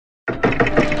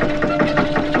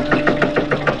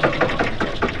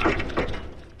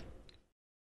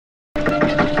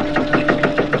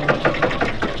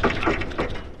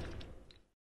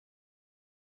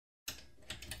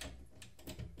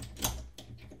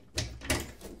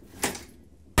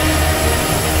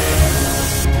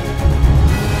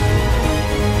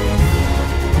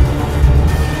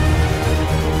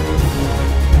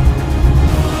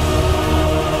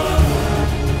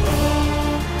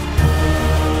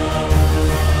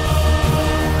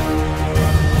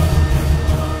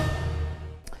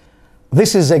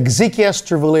This is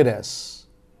ExsekiasTrivoulides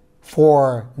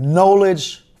for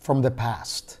knowledge from the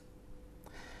past.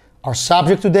 Our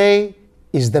subject today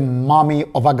is the mummy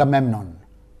of Agamemnon.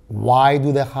 Why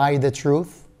do they hide the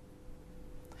truth?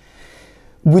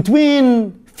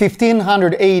 Between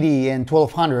 1580 and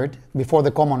 1200, before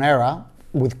the Common Era,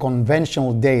 with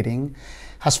conventional dating,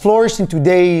 has flourished in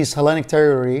today's Hellenic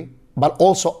territory, but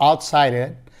also outside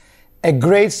it, a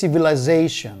great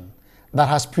civilization that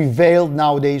has prevailed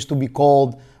nowadays to be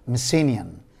called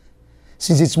Messenian,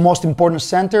 since its most important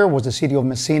center was the city of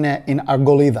Messina in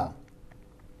Argolida.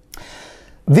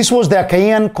 This was the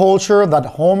Achaean culture that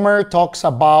Homer talks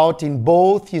about in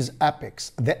both his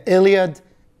epics, the Iliad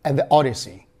and the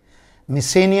Odyssey.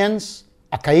 Messenians,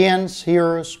 Achaeans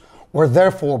heroes, were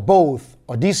therefore both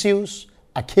Odysseus,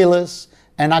 Achilles,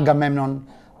 and Agamemnon,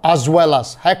 as well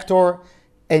as Hector,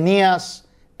 Aeneas,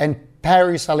 and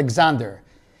Paris Alexander,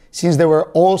 since they were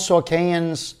also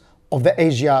Achaeans of the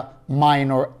Asia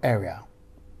Minor area.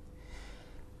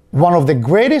 One of the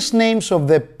greatest names of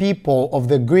the people of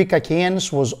the Greek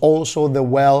Achaeans was also the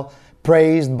well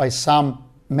praised by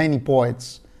many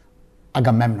poets,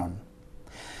 Agamemnon.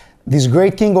 This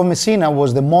great king of Messina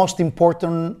was the most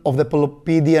important of the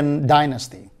Peloponnesian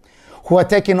dynasty, who had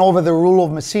taken over the rule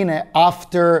of Messina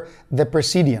after the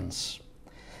Persidians.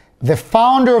 The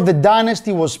founder of the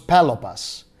dynasty was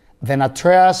Pelopas. Then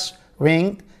Atreus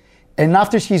reigned, and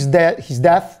after his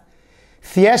death,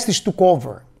 Thyestes took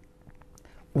over.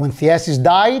 When Thyestes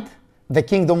died, the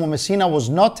kingdom of Messina was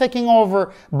not taken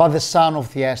over by the son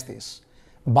of Thyestes,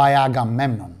 by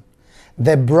Agamemnon,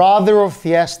 the brother of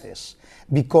Thyestes,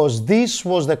 because this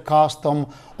was the custom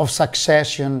of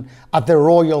succession at the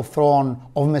royal throne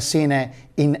of Messina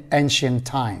in ancient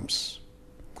times.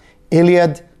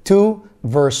 Iliad 2,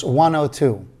 verse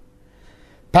 102.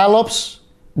 Pelops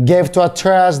gave to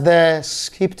Atreus the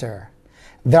scepter,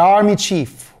 the army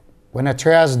chief. When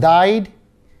Atreus died,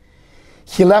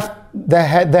 he left the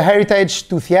heritage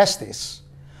to Thyestes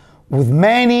with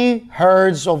many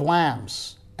herds of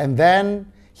lambs, and then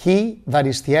he, that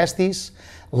is Thyestes,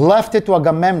 left it to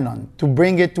Agamemnon to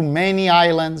bring it to many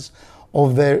islands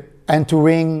and to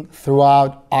reign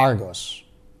throughout Argos.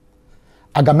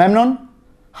 Agamemnon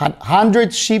had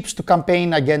 100 ships to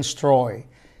campaign against Troy,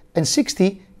 and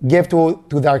 60 gave to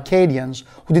the Arcadians,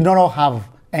 who did not have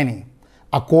any,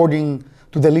 according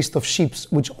to the list of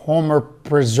ships which Homer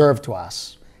preserved to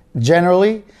us.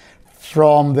 Generally,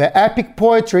 from the epic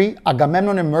poetry,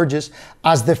 Agamemnon emerges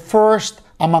as the first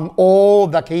among all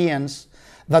the Achaeans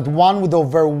that won with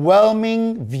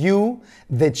overwhelming view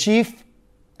the chief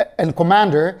and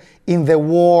commander in the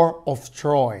war of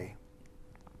Troy.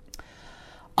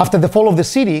 After the fall of the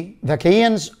city, the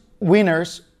Achaeans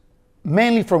winners,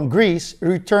 mainly from Greece,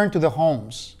 returned to their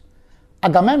homes.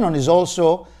 Agamemnon is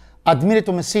also admitted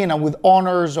to Messina with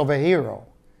honors of a hero,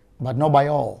 but not by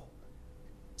all,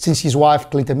 since his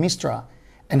wife Clytemnestra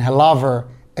and her lover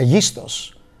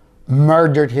Aegisthus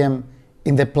murdered him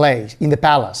in the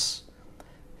palace.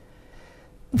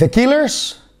 The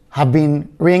killers have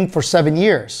been ringed for 7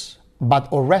 years, but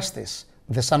Orestes,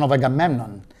 the son of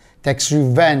Agamemnon, takes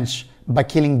revenge by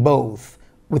killing both,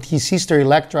 with his sister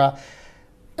Electra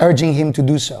urging him to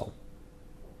do so.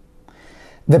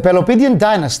 The Peloponnesian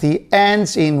dynasty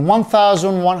ends in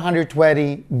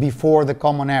 1120 before the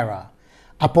Common Era,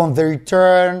 upon the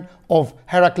return of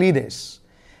Heraclides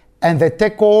and the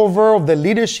takeover of the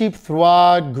leadership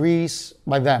throughout Greece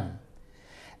by them.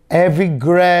 Every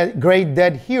great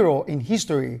dead hero in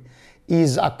history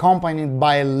is accompanied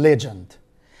by a legend.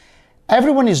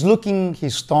 Everyone is looking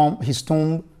his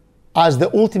tomb as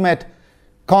the ultimate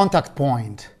contact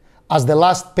point, as the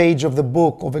last page of the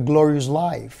book of a glorious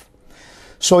life.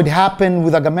 So it happened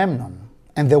with Agamemnon,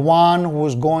 and the one who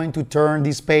was going to turn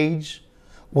this page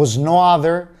was no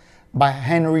other but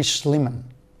Henry Schliemann.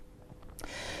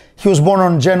 He was born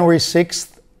on January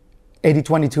 6th,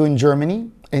 1822 in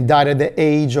Germany, and died at the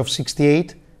age of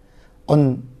 68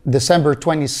 on December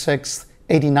 26th,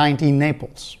 1890 in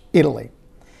Naples, Italy.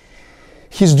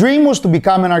 His dream was to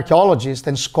become an archaeologist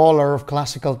and scholar of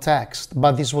classical text,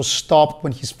 but this was stopped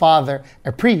when his father,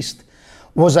 a priest,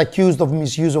 was accused of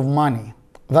misuse of money.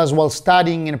 Thus, while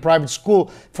studying in a private school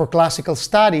for classical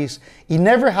studies, it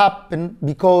never happened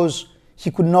because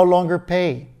he could no longer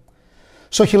pay.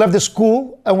 So he left the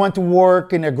school and went to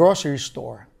work in a grocery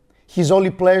store. His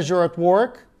only pleasure at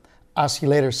work, as he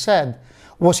later said,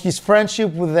 was his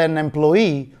friendship with an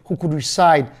employee who could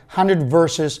recite 100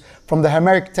 verses from the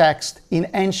Homeric text in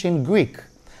ancient Greek.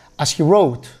 As he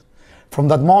wrote, "From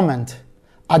that moment,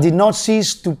 I did not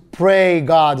cease to pray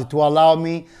God to allow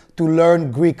me to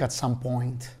learn Greek at some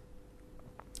point."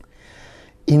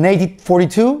 In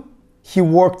 1842, he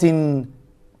worked in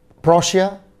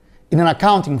Prussia in an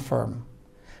accounting firm.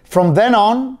 From then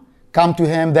on, came to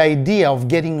him the idea of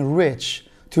getting rich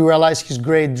to realize his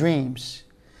great dreams.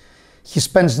 He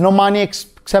spends no money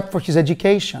except for his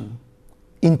education.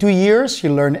 In 2 years, he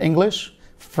learned English,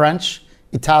 French,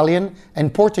 Italian,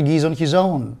 and Portuguese on his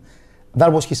own.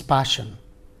 That was his passion.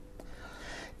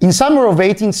 In summer of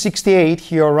 1868,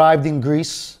 he arrived in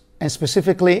Greece, and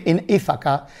specifically in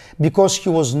Ithaca, because he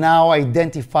was now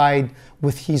identified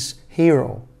with his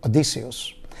hero,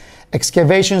 Odysseus.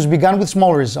 Excavations began with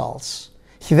small results.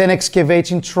 He then excavates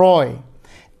in Troy,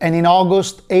 and in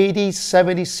August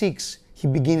 1876, he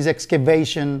begins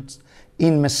excavations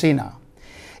in Messina.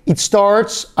 It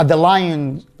starts at the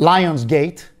Lion's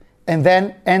Gate and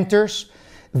then enters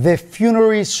the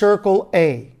funerary circle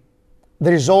A.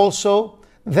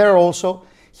 There also,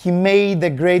 he made the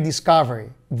great discovery,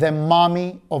 the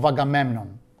mummy of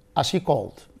Agamemnon, as he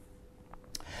called.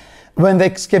 When the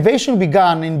excavation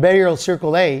began in burial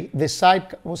circle A, the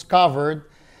site was covered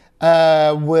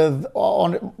to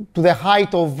the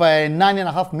height of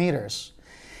 9.5 meters.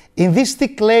 In this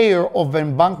thick layer of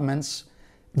embankments,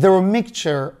 there were a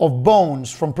mixture of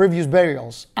bones from previous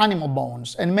burials, animal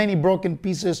bones, and many broken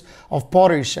pieces of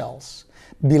pottery shells.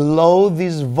 Below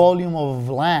this volume of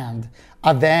land,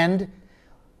 at the end,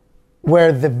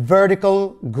 were the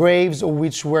vertical graves of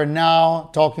which we're now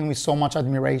talking with so much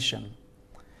admiration.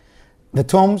 The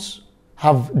tombs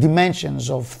have dimensions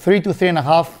of 3 to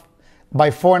 3.5 by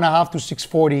 4.5 to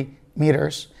 640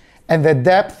 meters, and the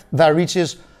depth that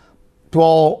reaches to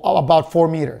about 4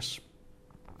 meters.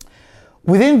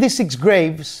 Within these 6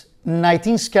 graves,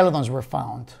 19 skeletons were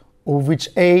found, of which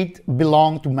 8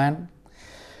 belonged to men,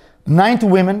 9 to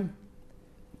women,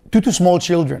 2 to small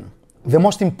children. The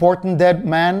most important dead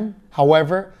man,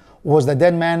 however, was the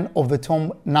dead man of the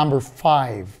tomb number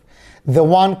 5, the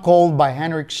one called by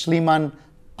Henrik Schliemann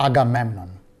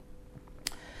Agamemnon.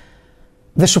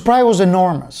 The surprise was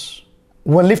enormous.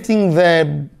 When lifting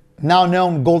the now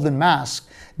known golden mask,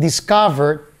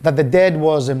 discovered that the dead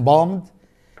was embalmed,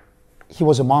 he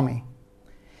was a mummy.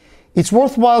 It's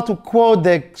worthwhile to quote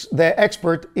the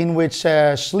expert in which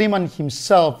Schliemann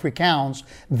himself recounts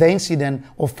the incident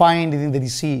of finding the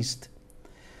deceased.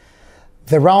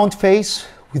 The round face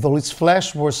with all its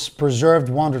flesh was preserved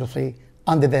wonderfully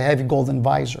under the heavy golden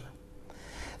visor.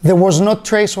 There was no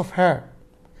trace of hair,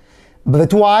 but the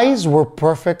 2 eyes were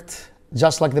perfect,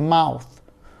 just like the mouth,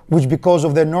 which because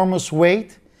of the enormous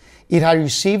weight it had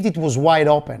received, it was wide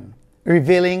open,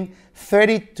 revealing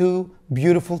 32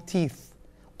 beautiful teeth.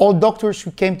 All doctors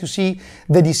who came to see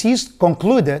the deceased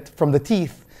concluded from the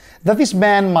teeth that this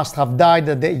man must have died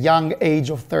at the young age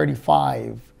of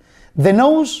 35. The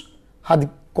nose had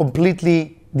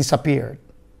completely disappeared.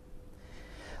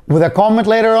 With a comment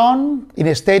later on, in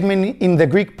a statement in the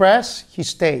Greek press, he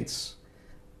states,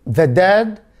 "The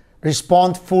dead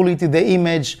respond fully to the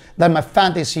image that my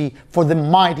fantasy for the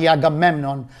mighty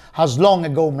Agamemnon has long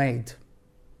ago made."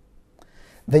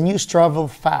 The news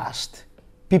traveled fast.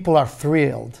 People are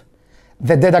thrilled.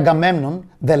 The dead Agamemnon,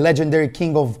 the legendary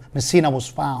king of Messina, was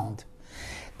found.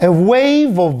 A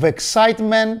wave of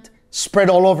excitement spread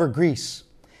all over Greece.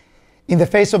 In the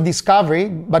face of discovery,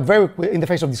 but very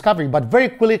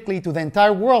quickly to the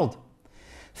entire world.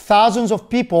 Thousands of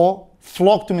people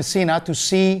flocked to Messina to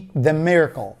see the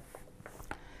miracle.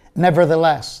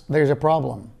 Nevertheless, there is a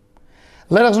problem.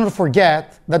 Let us not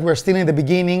forget that we're still in the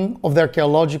beginning of the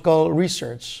archaeological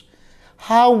research.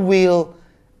 How will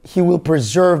he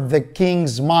preserve the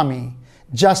king's mummy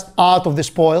just out of the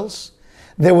spoils?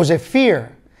 There was a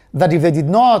fear that if they did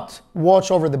not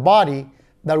watch over the body,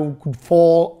 that it could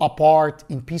fall apart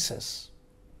in pieces.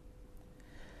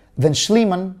 Then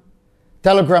Schliemann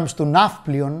telegrams to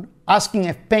Napoleon asking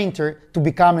a painter to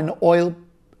become an oil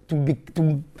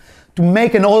to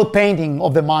make an oil painting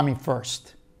of the mummy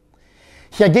first.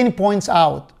 He again points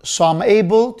out, "So I'm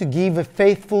able to give a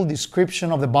faithful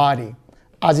description of the body,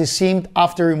 as it seemed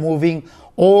after removing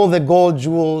all the gold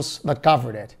jewels that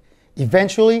covered it."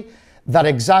 Eventually,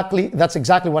 that's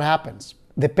exactly what happens.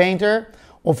 The painter,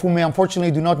 of whom we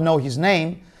unfortunately do not know his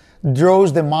name,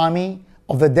 draws the mummy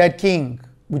of the dead king,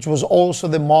 which was also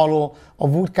the model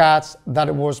of woodcuts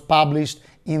that was published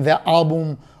in the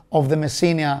album of the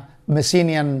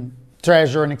Messenian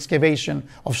treasure and excavation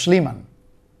of Schliemann.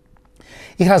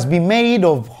 It has been made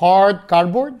of hard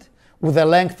cardboard with a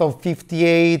length of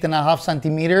 58.5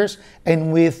 centimeters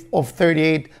and width of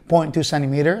 38.2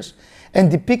 centimeters, and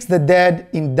depicts the dead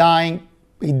in dyed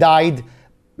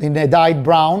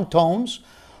brown tones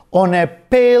on a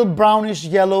pale brownish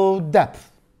yellow depth.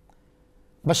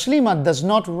 But Schliemann does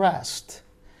not rest.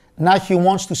 Now he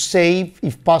wants to save,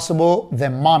 if possible, the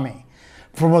mummy.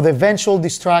 from the eventual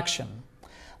destruction.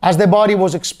 As the body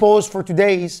was exposed for 2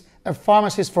 days, a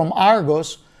pharmacist from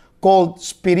Argos called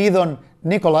Spiridon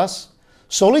Nicholas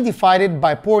solidified it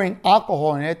by pouring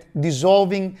alcohol in it,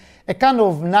 dissolving a kind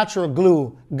of natural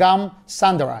glue, gum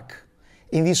sandarak.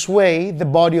 In this way, the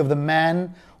body of the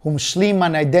man whom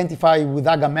Schliemann identified with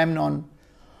Agamemnon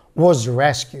was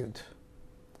rescued.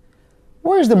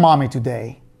 Where is the mummy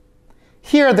today?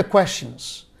 Here are the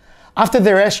questions. After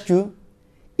the rescue,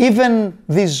 even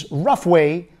this rough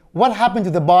way, what happened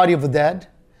to the body of the dead?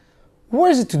 Where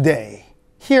is it today?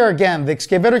 Here again, the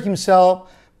excavator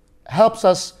himself helps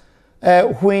us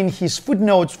who in his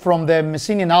footnotes from the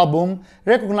Messenian album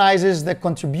recognizes the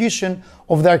contribution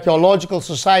of the Archaeological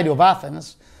Society of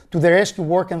Athens to the rescue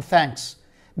work and thanks,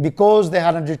 because they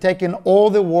had undertaken all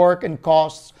the work and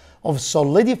costs of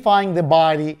solidifying the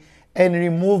body and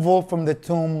removal from the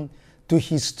tomb to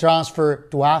his transfer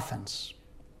to Athens.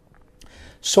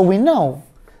 So we know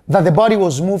that the body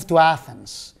was moved to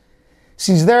Athens,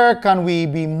 since there can we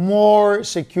be more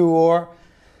secure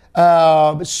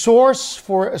source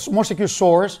for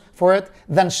it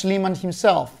than Schliemann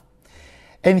himself.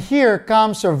 And here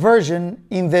comes a version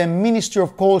in the Ministry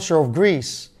of Culture of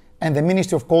Greece and the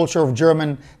Ministry of Culture of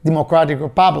German Democratic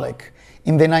Republic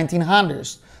in the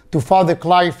 1900s to further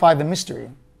clarify the mystery.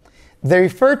 They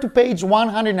refer to page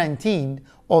 119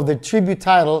 of the tribute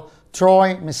title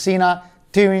Troy, Messina,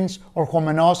 Tiryns, or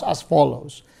Homenos as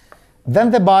follows.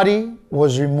 Then the body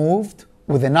was removed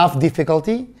with enough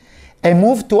difficulty and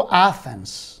moved to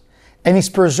Athens, and is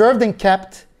preserved and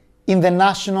kept in the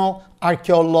National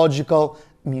Archaeological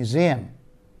Museum.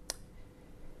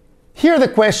 Here the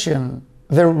questions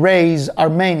they raise are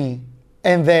many,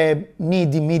 and they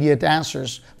need immediate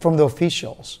answers from the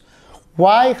officials.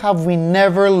 Why have we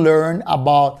never learned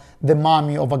about the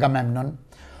mummy of Agamemnon?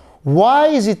 Why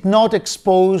is it not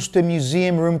exposed to a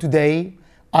museum room today?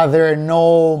 Are there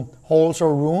no halls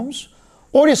or rooms?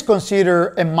 Or is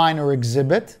considered a minor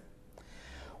exhibit?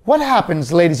 What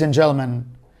happens, ladies and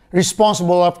gentlemen,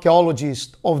 responsible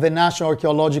archaeologists of the National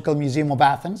Archaeological Museum of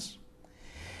Athens?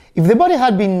 If the body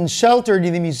had been sheltered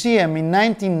in the museum in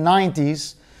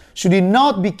 1990s, should it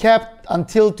not be kept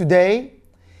until today?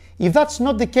 If that's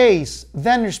not the case,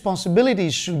 then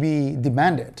responsibilities should be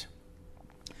demanded.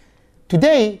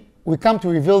 Today, we come to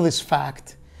reveal this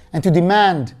fact and to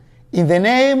demand, in the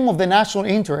name of the national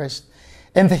interest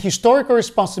and the historical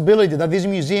responsibility that this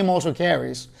museum also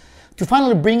carries, to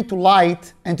finally bring to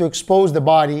light and to expose the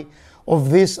body of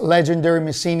this legendary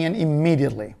Messenian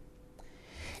immediately.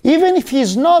 Even if he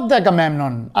is not the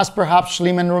Agamemnon, as perhaps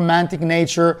Schliemann romantic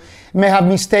nature may have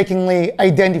mistakenly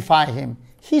identified him,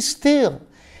 he's still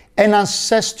an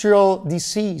ancestral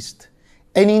deceased,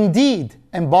 and indeed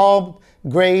embalmed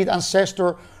great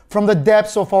ancestor from the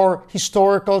depths of our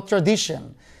historical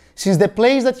tradition, since the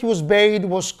place that he was buried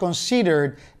was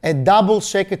considered a double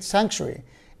sacred sanctuary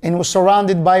and was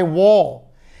surrounded by a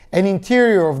wall, an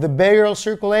interior of the burial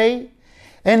circle A,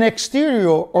 and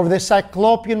exterior of the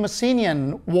Cyclopean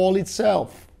Messenian wall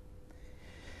itself.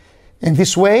 In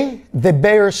this way, the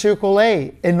burial circle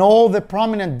A and all the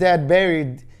prominent dead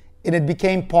buried in it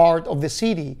became part of the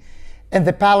city and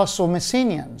the palace of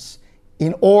Messenians,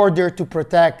 in order to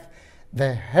protect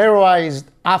the heroized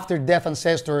after-death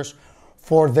ancestors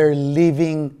for their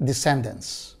living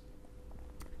descendants.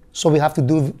 So we have to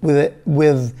do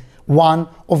with one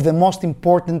of the most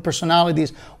important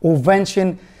personalities of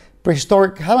ancient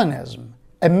prehistoric Hellenism,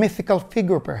 a mythical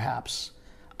figure perhaps,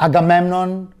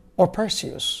 Agamemnon or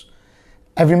Perseus,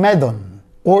 Agamemnon,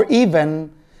 or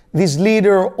even this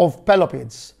leader of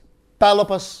Peloponnese,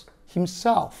 Pelops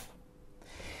himself.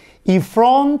 In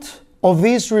front of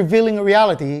this revealing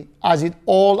reality, as it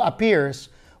all appears,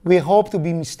 we hope to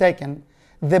be mistaken.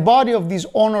 The body of this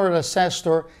honored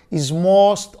ancestor is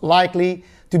most likely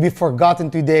to be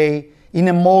forgotten today in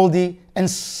a moldy and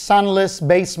sunless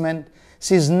basement,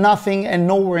 since nothing and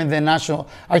nowhere in the National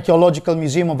Archaeological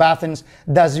Museum of Athens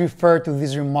does refer to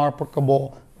this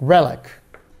remarkable relic.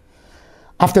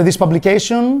 After this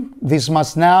publication, this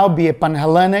must now be a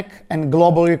pan-Hellenic and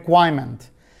global requirement,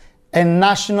 a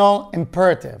national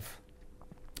imperative.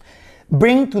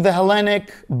 Bring to the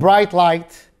Hellenic bright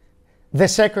light the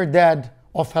sacred dead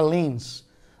of Hellenes.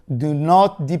 Do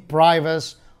not deprive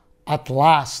us at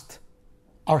last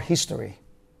our history.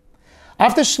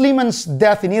 After Schliemann's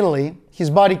death in Italy, his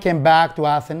body came back to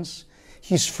Athens.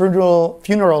 His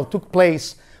funeral took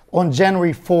place on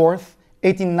January 4th,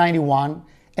 1891,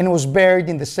 and was buried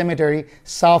in the cemetery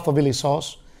south of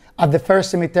Ilissos, at the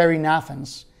first cemetery in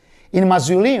Athens, in a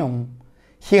mausoleum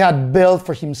he had built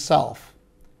for himself.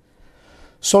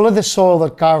 So let the soil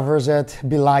that covers it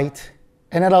be light,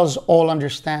 and let us all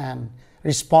understand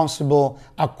responsible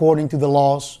according to the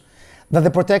laws, that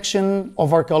the protection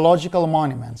of archaeological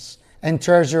monuments and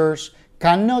treasures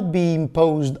cannot be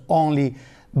imposed only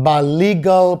by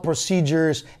legal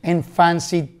procedures and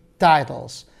fancy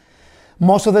titles,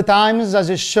 most of the times as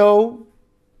a show,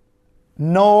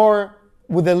 nor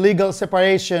with the legal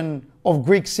separation of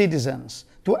Greek citizens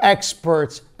to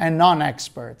experts and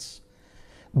non-experts,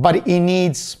 but it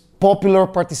needs popular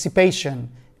participation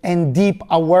and deep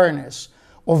awareness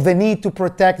of the need to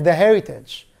protect the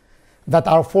heritage that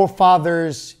our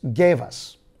forefathers gave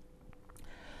us.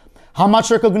 How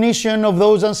much recognition of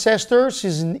those ancestors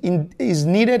is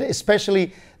needed,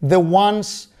 especially the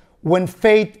ones when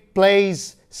fate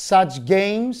plays such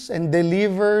games and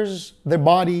delivers the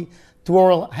body to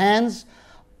our hands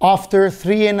after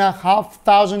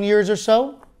 3,500 years or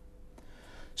so?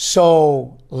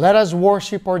 So let us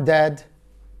worship our dead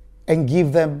and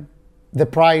give them the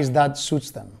prize that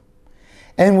suits them.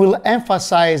 And we'll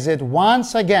emphasize it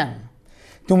once again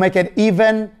to make it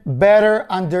even better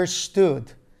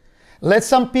understood. Let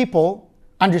some people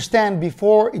understand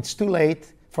before it's too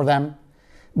late for them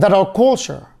that our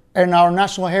culture and our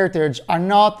national heritage are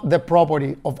not the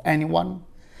property of anyone.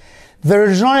 There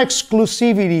is no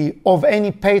exclusivity of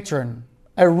any patron,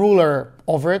 a ruler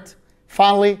over it.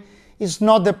 Finally, it's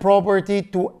not the property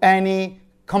to any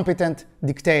competent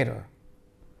dictator.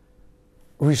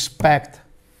 Respect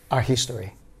our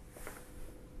history.